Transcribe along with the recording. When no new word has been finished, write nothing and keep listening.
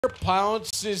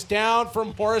Pounces down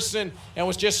from Morrison and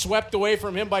was just swept away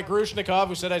from him by Grushnikov,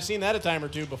 who said, I've seen that a time or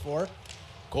two before.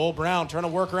 Cole Brown trying to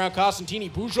work around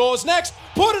Costantini. Bujold is next.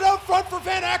 Put it out front for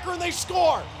Vanacker, and they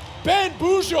score. Ben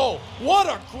Bujold, what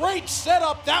a great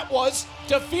setup that was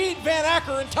to feed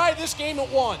Vanacker and tie this game at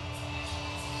 1.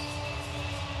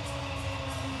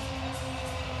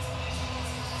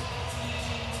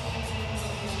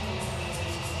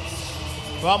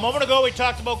 Well, a moment ago we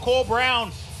talked about Cole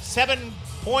Brown, 7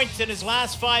 points in his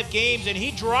last 5 games, and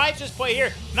he drives his play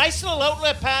here. Nice little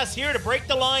outlet pass here to break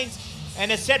the lines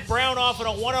and to set Brown off on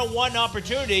a one-on-one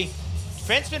opportunity.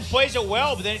 Defenseman plays it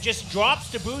well, but then it just drops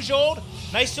to Bujold.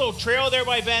 Nice little trail there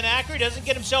by Vanacker. He doesn't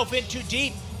get himself in too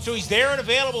deep, so he's there and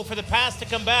available for the pass to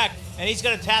come back, and he's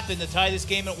going to tap in to tie this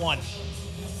game at 1.